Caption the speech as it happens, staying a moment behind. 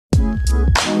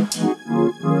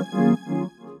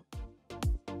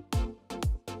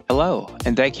Hello,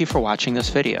 and thank you for watching this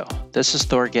video. This is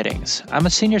Thor Giddings. I'm a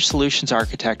Senior Solutions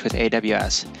Architect with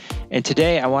AWS, and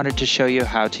today I wanted to show you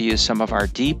how to use some of our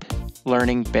deep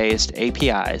learning-based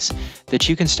APIs that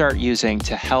you can start using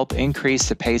to help increase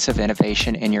the pace of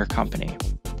innovation in your company.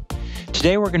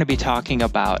 Today we're going to be talking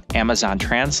about Amazon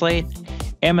Translate,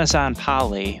 Amazon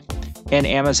Poly, and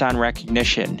Amazon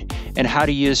Rekognition, and how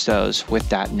to use those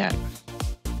with .NET.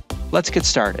 Let's get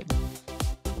started.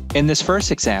 In this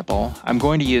first example, I'm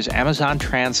going to use Amazon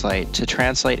Translate to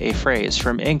translate a phrase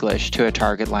from English to a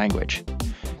target language.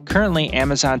 Currently,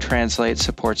 Amazon Translate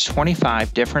supports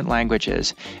 25 different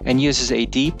languages and uses a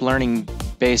deep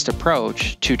learning-based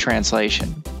approach to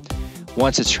translation.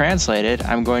 Once it's translated,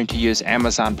 I'm going to use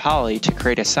Amazon Poly to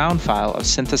create a sound file of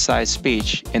synthesized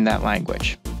speech in that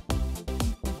language.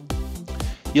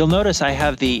 You'll notice I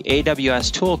have the AWS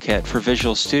Toolkit for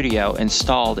Visual Studio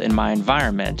installed in my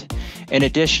environment, and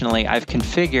additionally, I've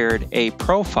configured a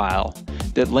profile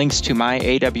that links to my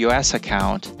AWS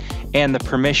account and the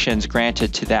permissions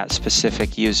granted to that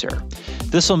specific user.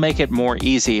 This will make it more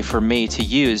easy for me to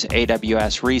use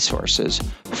AWS resources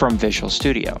from Visual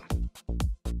Studio.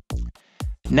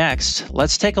 Next,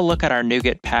 let's take a look at our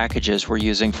NuGet packages we're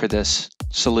using for this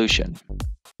solution.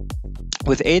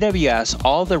 With AWS,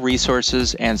 all the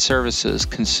resources and services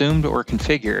consumed or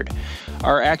configured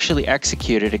are actually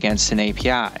executed against an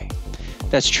API.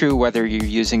 That's true whether you're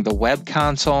using the web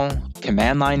console,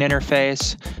 command line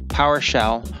interface,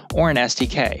 PowerShell, or an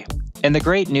SDK. And the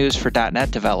great news for .NET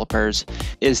developers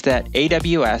is that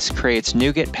AWS creates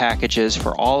NuGet packages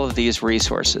for all of these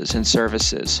resources and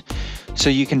services.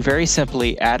 So you can very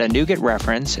simply add a NuGet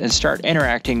reference and start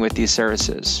interacting with these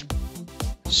services.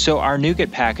 So our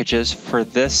NuGet packages for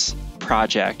this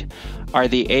project are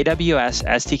the AWS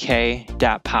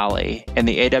SDK.poly and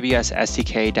the AWS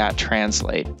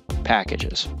SDK.translate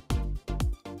packages.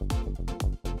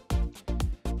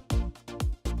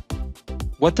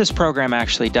 What this program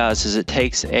actually does is it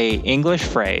takes an English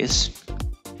phrase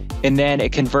and then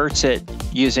it converts it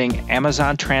using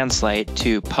Amazon Translate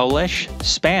to Polish,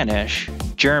 Spanish,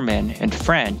 German, and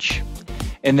French.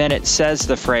 And then it says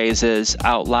the phrases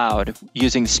out loud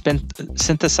using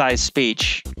synthesized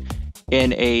speech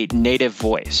in a native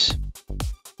voice.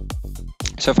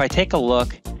 So if I take a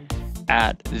look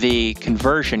at the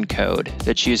conversion code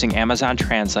that's using Amazon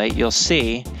Translate, you'll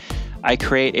see I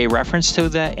create a reference to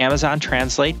the Amazon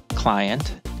Translate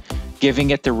client,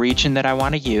 giving it the region that I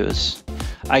want to use.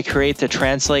 I create the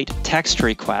translate text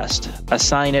request,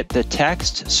 assign it the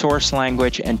text, source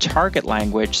language, and target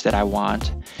language that I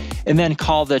want, and then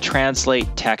call the translate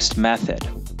text method.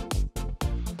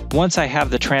 Once I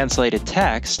have the translated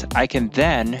text, I can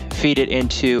then feed it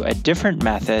into a different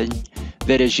method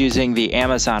that is using the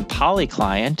Amazon Poly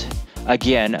client,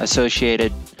 again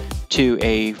associated to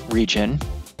a region,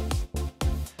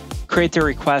 create the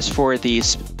request for the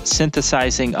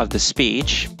synthesizing of the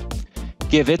speech,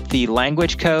 give it the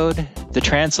language code, the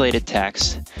translated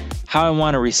text, how I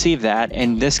want to receive that,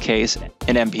 in this case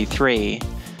an MP3,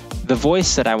 the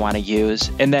voice that I want to use,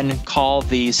 and then call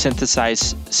the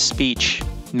synthesized speech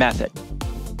method.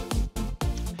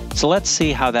 So let's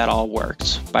see how that all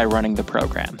works by running the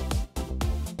program.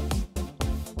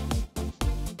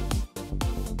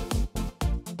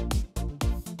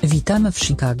 Witamy w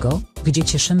Chicago, gdzie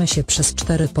cieszymy się przez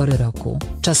 4 pory roku,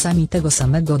 czasami tego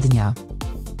samego dnia.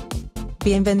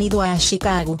 Bienvenido a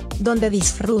Chicago, donde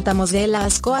disfrutamos de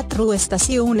las 4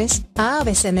 estaciones, a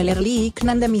veces en el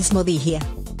liknande mismo día.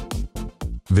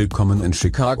 Willkommen in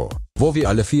Chicago, wo wir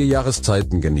alle 4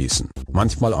 Jahreszeiten genießen,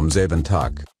 manchmal am selben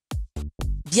Tag.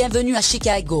 Bienvenue à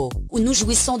Chicago, où nous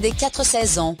jouissons des 4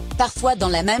 saisons, parfois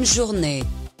dans la même journée.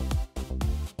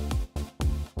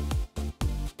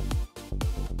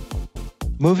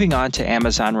 Moving on to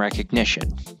Amazon Rekognition.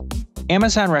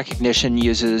 Amazon Rekognition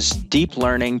uses deep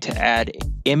learning to add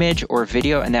image or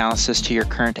video analysis to your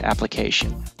current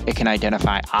application. It can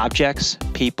identify objects,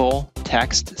 people,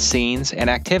 text, scenes, and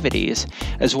activities,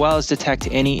 as well as detect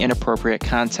any inappropriate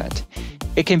content.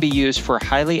 It can be used for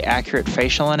highly accurate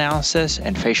facial analysis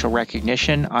and facial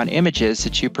recognition on images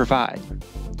that you provide.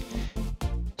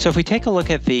 So if we take a look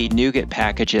at the NuGet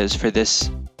packages for this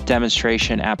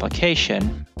demonstration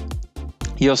application,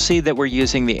 you'll see that we're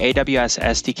using the AWS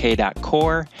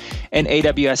SDK.core and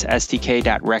AWS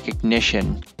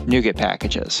SDK.Rekognition NuGet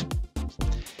packages.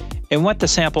 And what the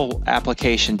sample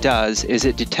application does is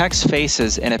it detects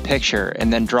faces in a picture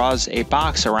and then draws a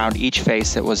box around each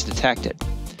face that was detected.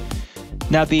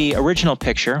 Now the original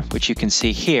picture, which you can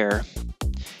see here,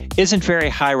 isn't very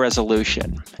high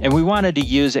resolution, and we wanted to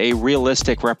use a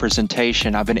realistic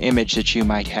representation of an image that you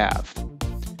might have.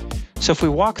 So if we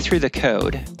walk through the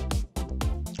code,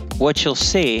 what you'll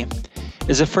see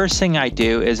is the first thing I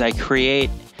do is I create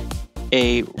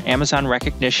a Amazon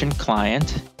Rekognition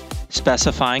client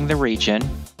specifying the region,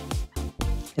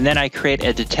 and then I create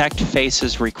a detect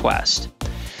faces request.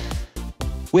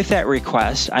 With that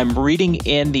request, I'm reading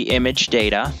in the image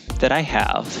data that I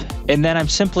have, and then I'm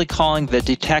simply calling the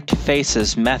detect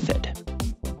faces method.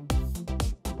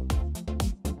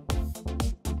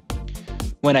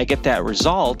 When I get that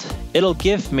result, it'll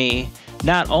give me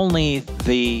not only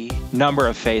the number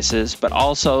of faces, but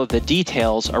also the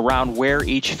details around where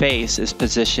each face is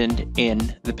positioned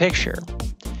in the picture.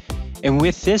 And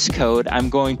with this code, I'm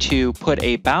going to put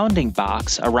a bounding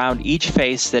box around each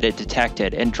face that it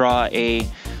detected and draw a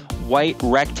white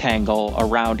rectangle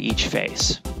around each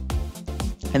face.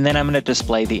 And then I'm going to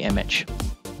display the image.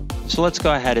 So let's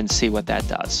go ahead and see what that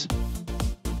does.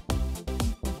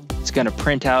 It's going to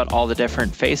print out all the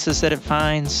different faces that it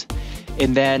finds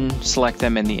and then select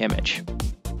them in the image.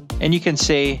 And you can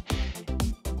see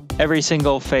every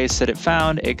single face that it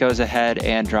found, it goes ahead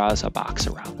and draws a box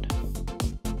around.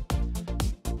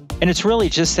 And it's really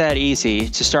just that easy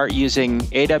to start using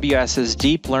AWS's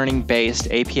deep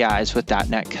learning-based APIs with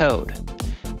 .NET code.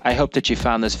 I hope that you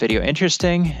found this video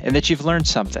interesting and that you've learned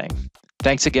something.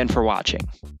 Thanks again for watching.